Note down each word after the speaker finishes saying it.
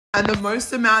And the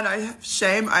most amount of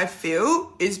shame I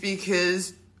feel is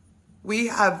because we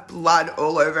have blood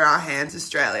all over our hands,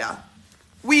 Australia.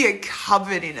 We are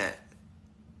covered in it.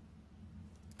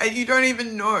 And you don't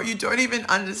even know, you don't even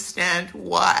understand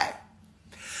why.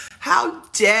 How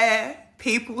dare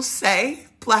people say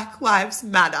Black Lives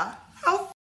Matter?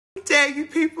 How dare you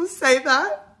people say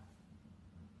that?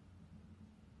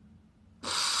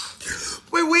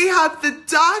 When we have the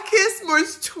darkest,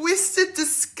 most twisted,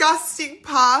 disgusting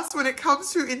past when it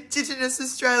comes to Indigenous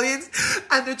Australians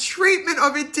and the treatment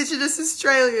of Indigenous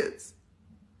Australians.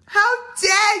 How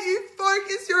dare you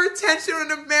focus your attention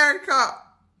on America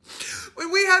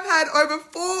when we have had over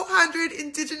 400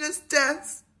 Indigenous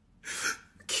deaths,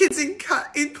 kids in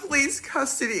police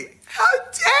custody. How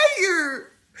dare you?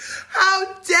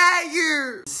 How dare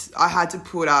you? I had to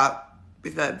put up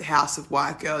with a house of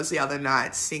white girls the other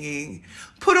night singing,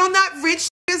 put on that rich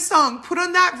song, put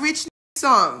on that rich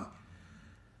song.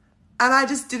 And I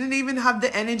just didn't even have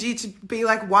the energy to be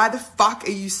like, why the fuck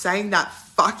are you saying that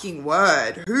fucking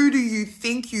word? Who do you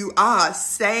think you are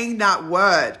saying that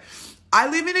word? I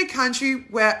live in a country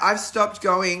where I've stopped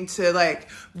going to like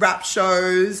rap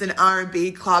shows and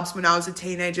R&B clubs when I was a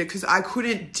teenager because I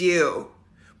couldn't deal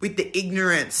with the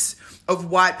ignorance of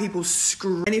white people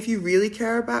screaming. And if you really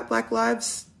care about Black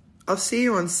lives, I'll see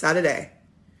you on Saturday.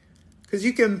 Because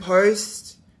you can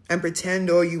post and pretend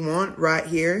all you want right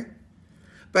here.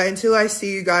 But until I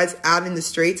see you guys out in the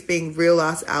streets being real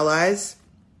ass allies,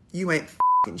 you ain't